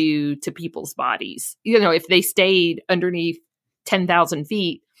might do to people's bodies. If they stayed underneath 10,000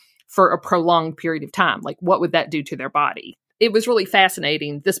 feet for a prolonged period of time, like what would that do to their body? It was really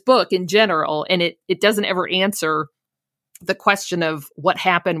fascinating, this book in general, and it doesn't ever answer the question of what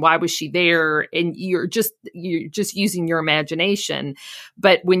happened, why was she there, and you're just using your imagination.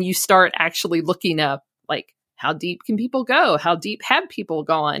 But when you start actually looking up, like, how deep can people go? How deep have people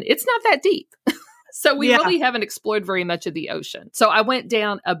gone? It's not that deep. So we really haven't explored very much of the ocean. So I went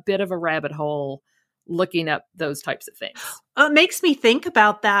down a bit of a rabbit hole looking up those types of things. It makes me think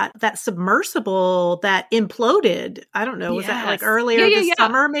about that submersible that imploded. I don't know. Was that like earlier this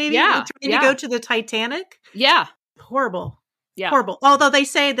summer, maybe? Yeah. Trying to go to the Titanic? Yeah. Horrible. Yeah. Horrible. Although they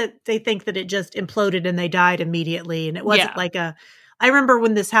say that they think that it just imploded and they died immediately. And it wasn't I remember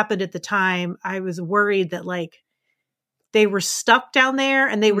when this happened at the time, I was worried that like they were stuck down there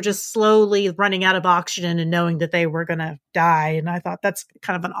and they were just slowly running out of oxygen and knowing that they were going to die. And I thought that's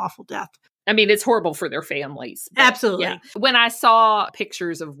kind of an awful death. I mean, it's horrible for their families. Absolutely. Yeah. When I saw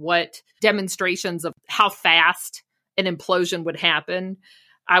pictures of what demonstrations of how fast an implosion would happen,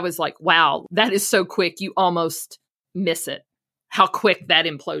 I was like, wow, that is so quick. You almost miss it. How quick that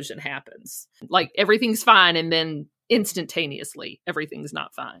implosion happens. Like everything's fine. And then instantaneously, everything's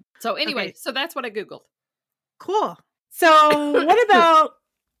not fine. So anyway, so that's what I Googled. Cool. So what about,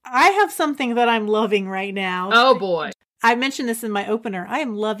 I have something that I'm loving right now. Oh boy. I mentioned this in my opener. I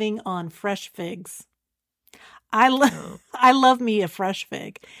am loving on fresh figs. I love me a fresh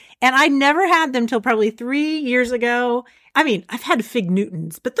fig. And I never had them till probably 3 years ago. I mean, I've had fig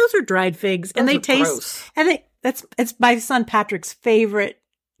Newtons, but those are dried figs and they taste gross. And it's my son Patrick's favorite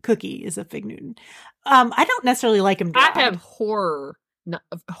cookie is a fig Newton. I don't necessarily like them dried. I have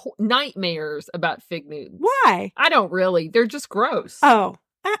nightmares about fig Newtons. Why? I don't really. They're just gross. Oh,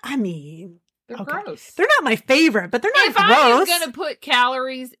 I mean, They're Okay. gross. They're not my favorite, but they're not if gross. I am going to put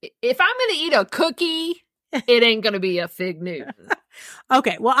calories, if I'm going to eat a cookie, it ain't going to be a fig Newton.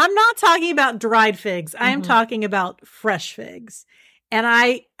 Okay. Well, I'm not talking about dried figs. I am talking about fresh figs. And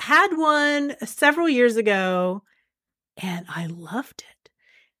I had one several years ago and I loved it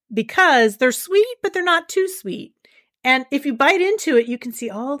because they're sweet, but they're not too sweet. And if you bite into it, you can see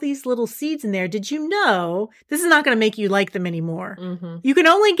all these little seeds in there. Did you know this is not going to make you like them anymore? Mm-hmm. You can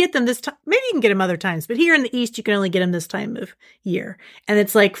only get them this time. Maybe you can get them other times, but here in the East, you can only get them this time of year. And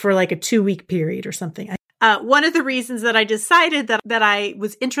it's like for like a 2-week period or something. One of the reasons that I decided that I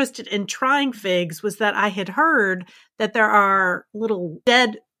was interested in trying figs was that I had heard that there are little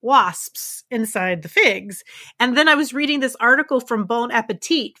dead wasps inside the figs. And then I was reading this article from Bon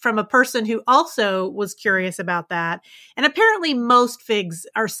Appetit from a person who also was curious about that. And apparently most figs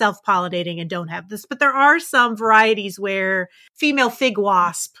are self-pollinating and don't have this, but there are some varieties where female fig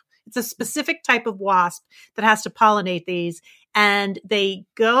wasp, it's a specific type of wasp that has to pollinate these. And they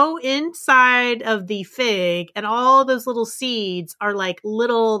go inside of the fig and all those little seeds are like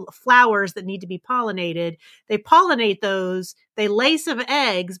little flowers that need to be pollinated. They pollinate those, they lay some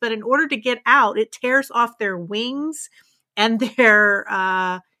eggs, but in order to get out, it tears off their wings and their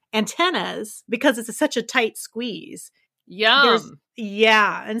antennas because it's such a tight squeeze. Yum.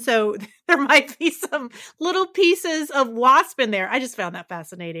 Yeah. And so there might be some little pieces of wasp in there. I just found that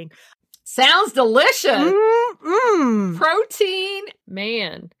fascinating. Sounds delicious. Mm-mm. Protein.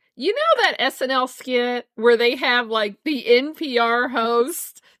 Man. You know that SNL skit where they have like the NPR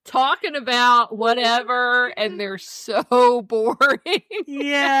host talking about whatever and they're so boring?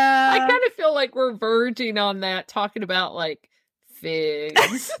 Yeah. I kind of feel like we're verging on that, talking about like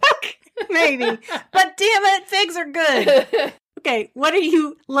figs. Maybe. But damn it, figs are good. Okay, what are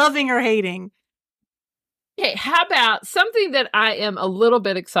you loving or hating? Okay, how about something that I am a little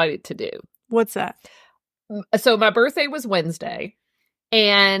bit excited to do? What's that? So my birthday was Wednesday,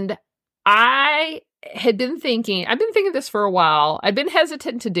 and I've been thinking this for a while. I've been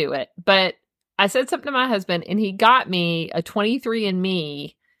hesitant to do it, but I said something to my husband, and he got me a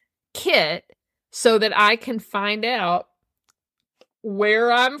 23andMe kit so that I can find out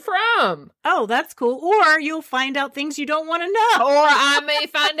where I'm from. Oh, that's cool. Or you'll find out things you don't want to know. Or I may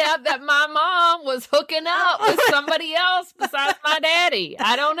find out that my mom was hooking up with somebody else besides my daddy.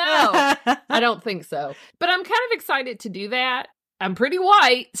 I don't know. I don't think so. But I'm kind of excited to do that. I'm pretty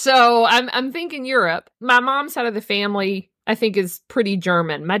white, so I'm thinking Europe. My mom's side of the family, I think, is pretty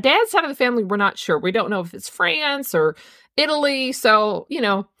German. My dad's side of the family, we're not sure. We don't know if it's France or Italy. So,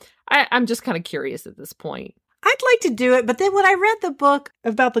 I'm just kind of curious at this point. I'd like to do it, but then when I read the book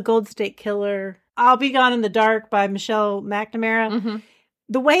about the Golden State Killer, I'll Be Gone in the Dark by Michelle McNamara,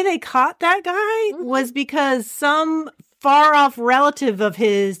 the way they caught that guy was because some far-off relative of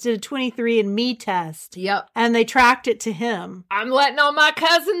his did a 23andMe test. Yep. And they tracked it to him. I'm letting all my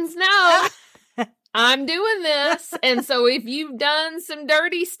cousins know I'm doing this. And so if you've done some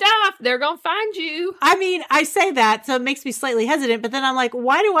dirty stuff, they're going to find you. I mean, I say that, so it makes me slightly hesitant, but then I'm like,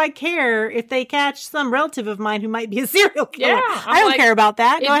 why do I care if they catch some relative of mine who might be a serial killer? Yeah, I don't care about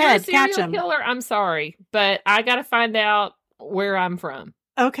that. Go ahead, catch serial him. Killer, I'm sorry, but I got to find out where I'm from.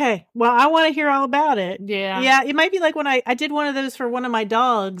 Okay. Well, I want to hear all about it. Yeah. Yeah, it might be like when I did one of those for one of my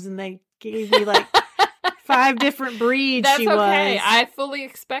dogs and they gave me like 5 different breeds. That's she okay. was. I fully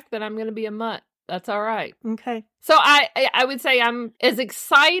expect that I'm going to be a mutt. That's all right. Okay. So I would say I'm as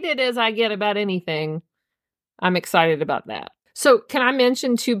excited as I get about anything. I'm excited about that. So can I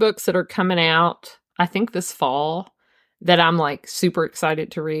mention 2 books that are coming out, I think this fall, that I'm like super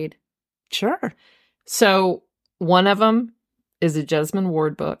excited to read? Sure. So one of them is a Jesmyn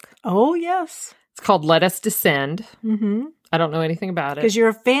Ward book. Oh, yes. It's called Let Us Descend. Mm-hmm. I don't know anything about it. Because you're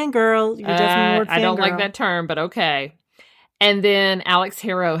a fangirl. You're Jesmyn Ward fangirl. I don't like that term, but okay. And then Alex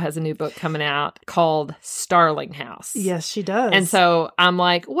Harrow has a new book coming out called Starling House. Yes, she does. And so I'm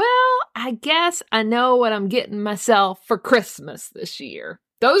like, well, I guess I know what I'm getting myself for Christmas this year.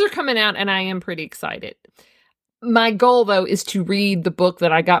 Those are coming out, and I am pretty excited. My goal, though, is to read the book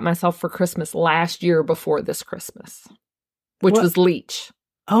that I got myself for Christmas last year before this Christmas, which was Leech.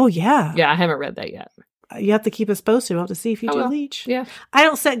 Oh, yeah. Yeah, I haven't read that yet. You have to keep us posted. We'll have to see if you do Leech. Yeah. I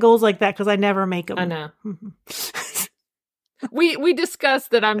don't set goals like that because I never make them. I know. We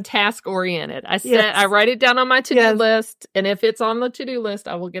discussed that I'm task oriented. I said I write it down on my to-do list, and if it's on the to-do list,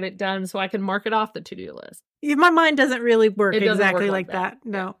 I will get it done so I can mark it off the to-do list. My mind doesn't really work exactly like that.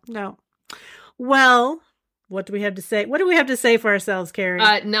 No. Well, what do we have to say? What do we have to say for ourselves, Carrie?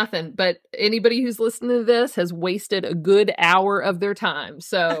 Nothing. But anybody who's listening to this has wasted a good hour of their time.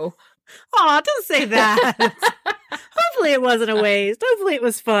 So, don't say that. Hopefully it wasn't a waste. Hopefully it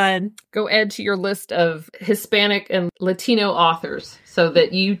was fun. Go add to your list of Hispanic and Latino authors so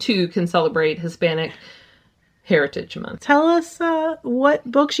that you too can celebrate Hispanic Heritage Month. Tell us what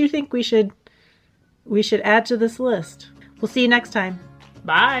books you think we should add to this list. We'll see you next time.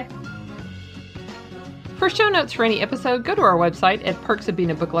 Bye. For show notes for any episode, go to our website at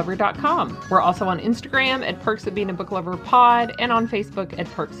perksofbeingabooklover.com. We're also on Instagram at perksofbeingabookloverpod and on Facebook at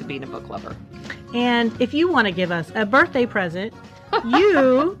perksofbeingabooklover. And if you want to give us a birthday present,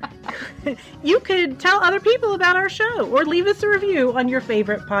 you could tell other people about our show or leave us a review on your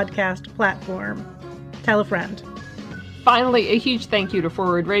favorite podcast platform. Tell a friend. Finally, a huge thank you to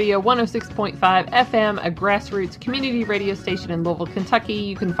Forward Radio 106.5 FM, a grassroots community radio station in Louisville, Kentucky.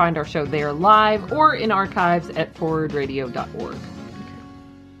 You can find our show there live or in archives at forwardradio.org.